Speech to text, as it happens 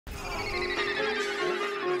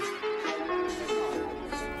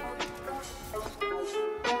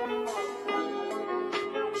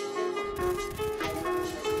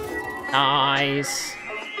Nice.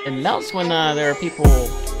 It melts when there are people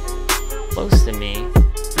close to me.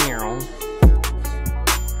 Meow.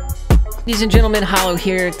 Ladies and gentlemen, Hollow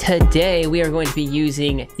here. Today we are going to be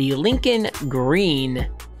using the Lincoln Green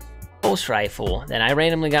pulse rifle that I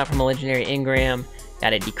randomly got from a legendary engram.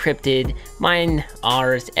 Got it decrypted. Mine,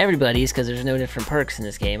 ours, everybody's, because there's no different perks in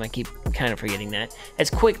this game. I keep kind of forgetting that. It's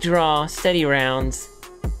quick draw, steady rounds.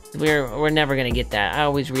 We're never gonna get that. I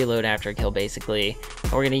always reload after a kill, basically.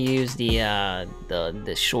 We're gonna use the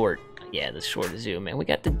short, the short zoom. And we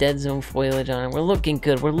got the dead zone foliage on it. We're looking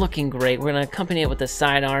good. We're looking great. We're gonna accompany it with the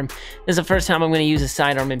sidearm. This is the first time I'm gonna use a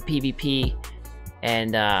sidearm in PvP,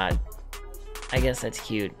 and I guess that's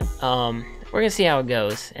cute. We're gonna see how it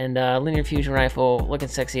goes. And linear fusion rifle, looking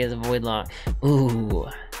sexy as a void lock. Ooh,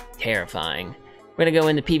 terrifying. We're gonna go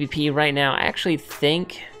into PvP right now. I actually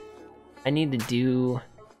think I need to do.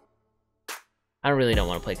 I really don't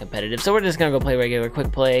want to play competitive, so we're just gonna go play regular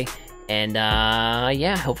quick play, and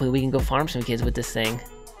yeah, hopefully we can go farm some kids with this thing.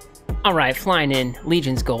 Alright, flying in,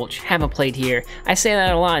 Legion's Gulch, haven't played here. I say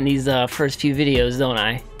that a lot in these first few videos, don't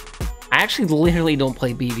I? I actually literally don't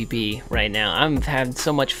play PvP right now. I'm having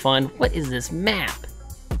so much fun. What is this map?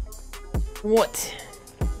 What?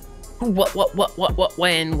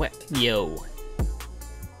 When? Yo.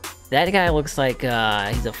 That guy looks like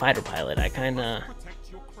he's a fighter pilot. I kinda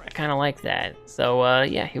like that. So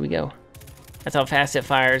yeah, here we go. That's how fast it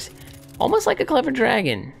fires. Almost like a clever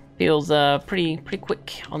dragon. Feels pretty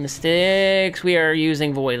quick on the sticks. We are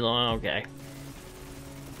using void long. Okay.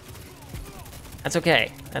 That's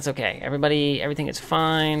okay. That's okay. Everything is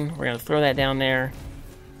fine. We're gonna throw that down there.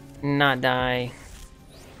 Not die.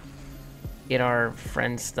 Get our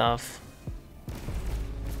friend stuff.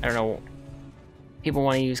 I don't know. People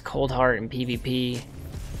want to use Cold Heart in PvP.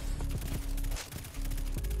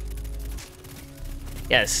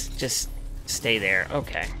 Yes, just stay there.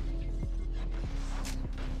 Okay.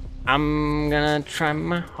 I'm gonna try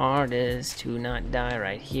my hardest to not die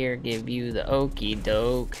right here. Give you the okie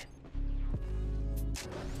doke.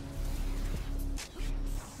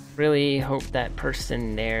 Really hope that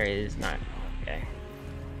person there is not okay.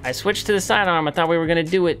 I switched to the sidearm. I thought we were gonna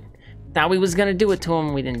do it. Thought we was gonna do it to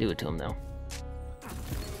him. We didn't do it to him though.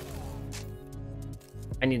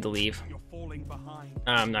 I need to leave.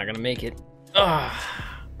 I'm not gonna make it. Ugh.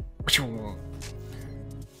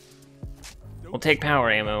 We'll take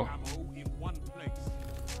power ammo.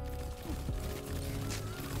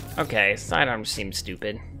 Okay, sidearms seem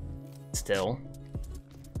stupid. Still.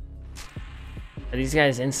 Are these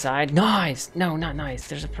guys inside? Nice! No, not nice.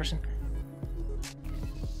 There's a person.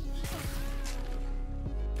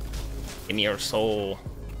 Give me your soul.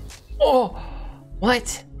 Oh!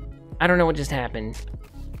 What? I don't know what just happened.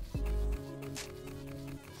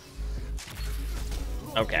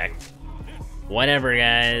 Okay. Whatever,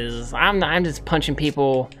 guys. I'm just punching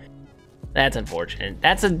people. That's unfortunate.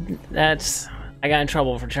 I got in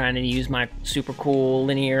trouble for trying to use my super cool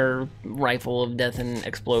linear rifle of death and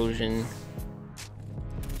explosion.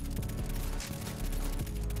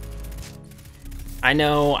 I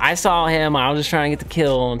know, I saw him, I was just trying to get the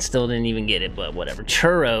kill and still didn't even get it, but whatever.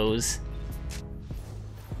 Churros.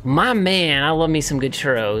 My man, I love me some good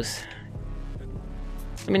churros.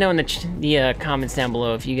 Let me know in the comments down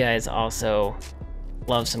below if you guys also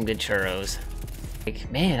love some good churros.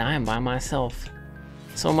 Like, man, I am by myself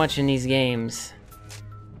so much in these games.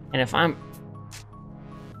 And if I'm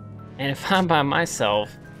by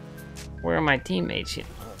myself, where are my teammates?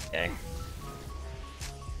 Okay.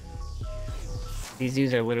 These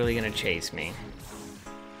dudes are literally gonna chase me.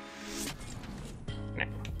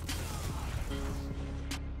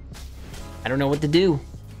 I don't know what to do.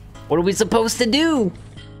 What are we supposed to do?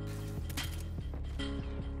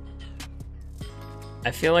 I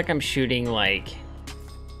feel like I'm shooting like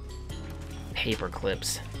paper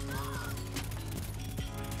clips.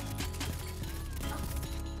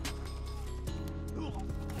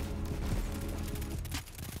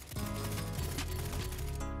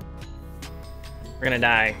 We're gonna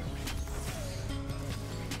die.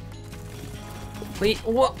 Wait,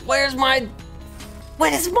 what? Where's my?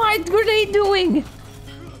 What is my grenade doing?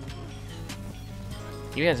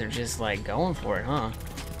 You guys are just like going for it, huh?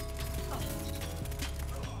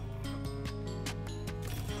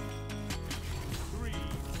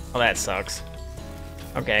 Oh, that sucks.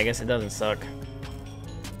 Okay, I guess it doesn't suck.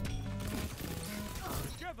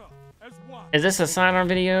 Is this a sidearm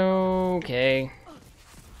video? Okay.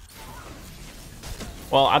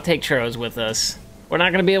 Well, I'll take churros with us. We're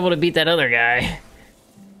not gonna be able to beat that other guy.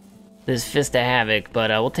 This Fist of Havoc, but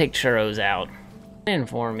we'll take churros out. In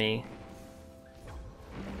for me.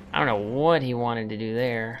 I don't know what he wanted to do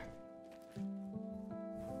there.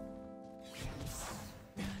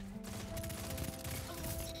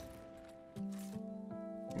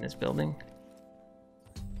 in this building.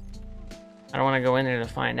 I don't want to go in there to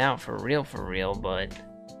find out for real, but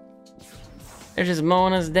they're just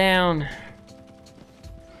mowing us down.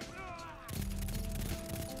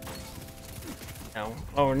 No.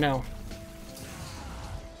 Oh no.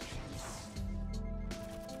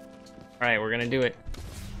 Alright, we're gonna do it.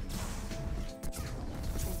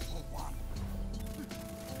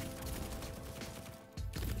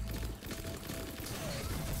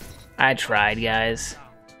 I tried, guys.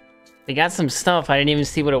 They got some stuff. I didn't even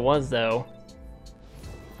see what it was, though.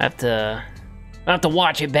 I have to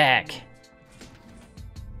watch it back.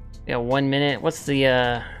 We got 1 minute. What's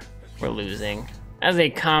the, we're losing. As a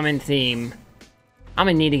common theme, I'm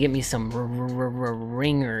gonna need to get me some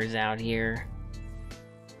ringers out here.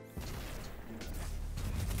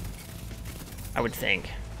 I would think.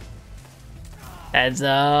 That's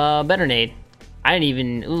better nade. I didn't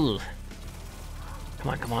even, ooh.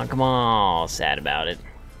 Come on, come on, come on. Sad about it.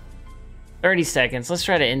 30 seconds. Let's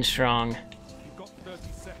try to end strong.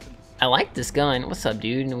 I like this gun. What's up,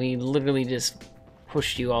 dude? And we literally just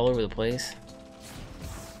pushed you all over the place.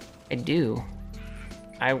 I do.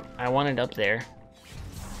 I want it up there.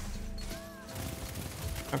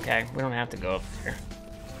 Okay, we don't have to go up there.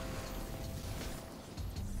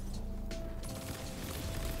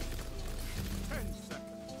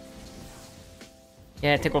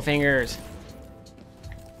 Yeah, tickle fingers.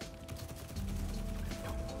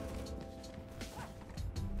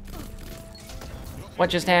 What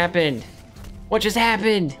just happened? What just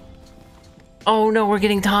happened? Oh no, we're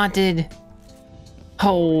getting taunted.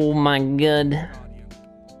 Oh my god.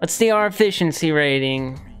 Let's see our efficiency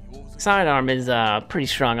rating. Sidearm is pretty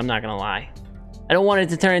strong, I'm not gonna lie. I don't want it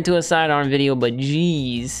to turn into a sidearm video, but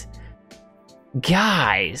geez.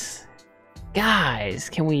 Guys,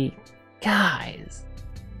 can we, guys.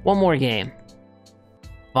 One more game.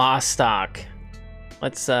 Vostok.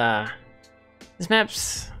 Let's, this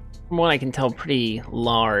map's, from what I can tell, pretty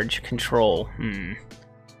large. Control,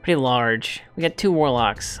 pretty large. We got 2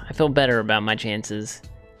 warlocks. I feel better about my chances.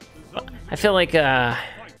 I feel like,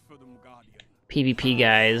 PvP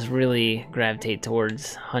guys really gravitate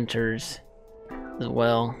towards hunters as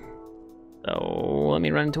well. So, let me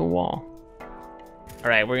run into a wall.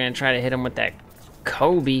 Alright, we're gonna try to hit him with that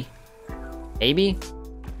Kobe. Maybe?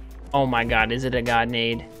 Oh my god, is it a god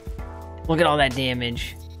nade? Look at all that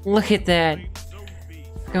damage. Look at that.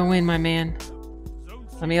 Go in, my man.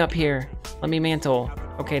 Let me up here. Let me mantle.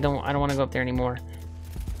 Okay, I don't want to go up there anymore.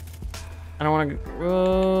 I don't want to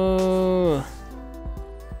go.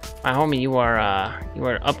 My homie, you are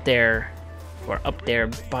up there. You are up there,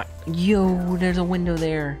 but yo, there's a window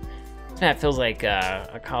there. This map feels like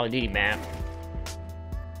a Call of Duty map.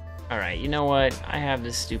 All right, you know what? I have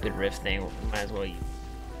this stupid rift thing. Might as well use.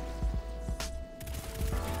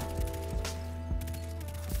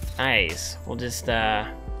 Nice. We'll just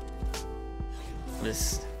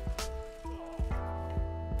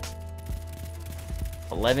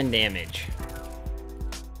 11 damage.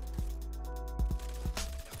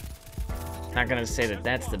 Not gonna say that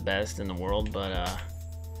that's the best in the world, but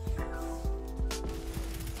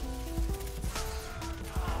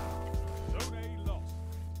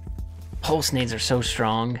pulse nades are so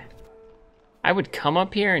strong. I would come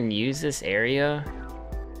up here and use this area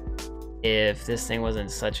if this thing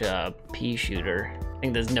wasn't such a pea shooter. I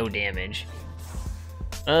think there's no damage.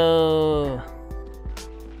 Oh.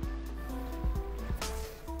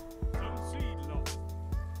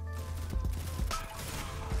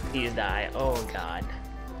 Please die. Oh god.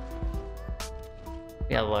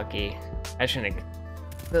 We got lucky. I shouldn't have.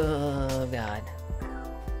 Oh god.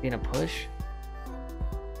 You gonna push?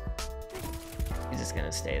 He's just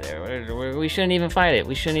gonna stay there. We shouldn't even fight it.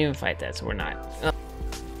 We shouldn't even fight that, so we're not.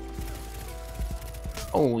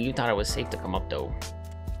 Oh, you thought it was safe to come up though.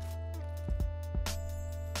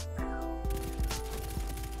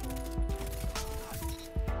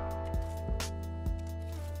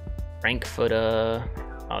 Frankfurt, oh,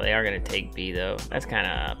 they are gonna take B though. That's kind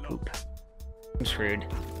of poop. I'm screwed.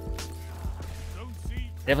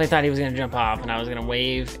 Definitely thought he was gonna jump off and I was gonna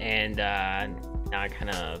wave, and now I kind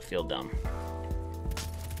of feel dumb.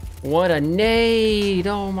 What a nade!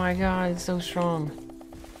 Oh my god, it's so strong.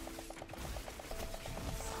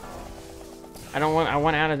 I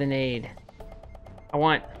want out of the nade. I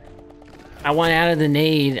want out of the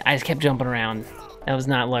nade. I just kept jumping around. That was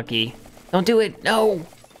not lucky. Don't do it, no!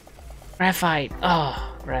 Graphite,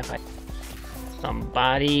 oh, graphite. Some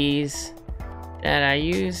bodies that I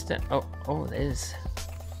used. Oh, this.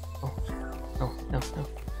 Oh, no.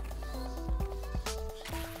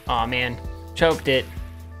 Oh man, choked it.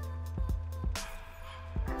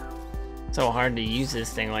 So hard to use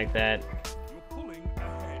this thing like that.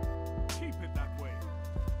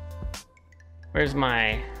 Where's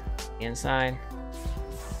my inside?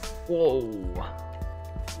 Whoa.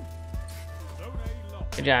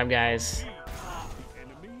 Good job, guys.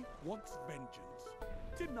 Enemy wants vengeance.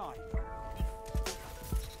 Denied.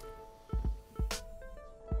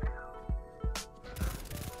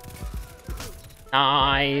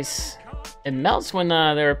 Nice. It melts when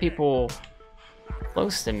there are people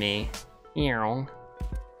close to me.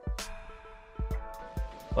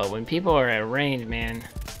 But when people are at range, man,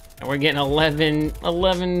 and we're getting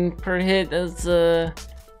 11 per hit, that's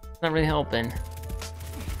not really helping.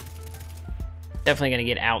 Definitely gonna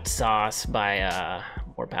get outsauced by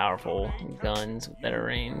more powerful guns with better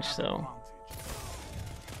range, so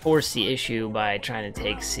force the issue by trying to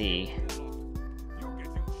take C.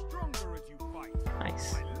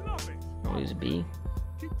 Nice. Lose B.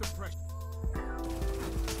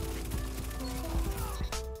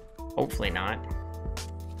 Hopefully not.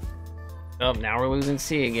 Oh, now we're losing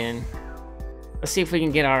C again. Let's see if we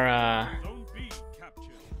can get our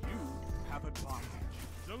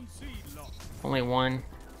only one.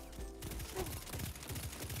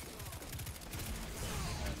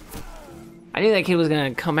 I knew that kid was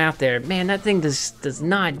gonna come out there. Man, that thing does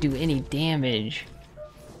not do any damage.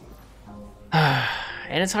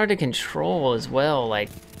 And it's hard to control as well, like...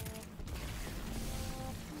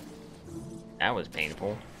 That was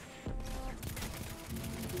painful.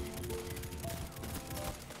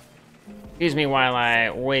 Excuse me while I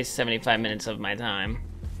waste 75 minutes of my time.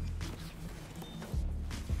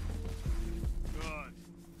 Good.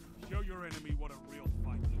 Show your enemy what a real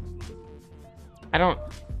fight looks like. I don't...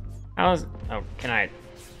 How's... Oh, can I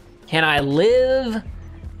live?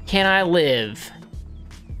 Can I live?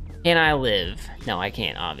 Can I live? No, I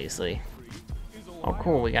can't, obviously. Oh,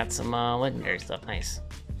 cool, we got some legendary stuff. Nice.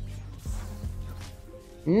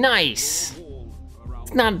 Nice!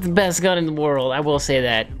 It's not the best gun in the world, I will say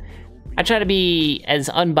that. I try to be as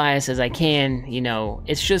unbiased as I can, you know.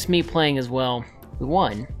 It's just me playing as well. We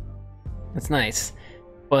won. That's nice.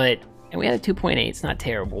 But, and we had a 2.8, it's not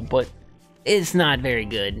terrible, but it's not very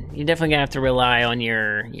good. You're definitely gonna have to rely on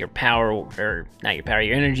your power, or not your power,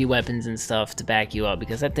 your energy weapons and stuff to back you up,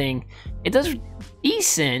 because that thing, it does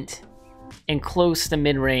decent and close to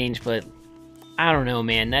mid-range, but I don't know,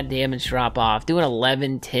 man, that damage drop off, doing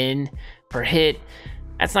 11-10 per hit,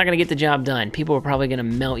 that's not gonna get the job done. People are probably gonna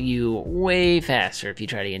melt you way faster if you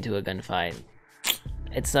try to get into a gunfight.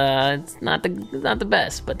 It's not the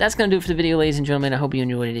best, but that's gonna do it for the video, ladies and gentlemen. I hope you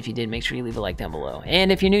enjoyed it. If you did, make sure you leave a like down below.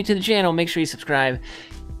 And if you're new to the channel, make sure you subscribe.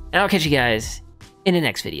 And I'll catch you guys in the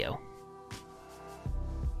next video.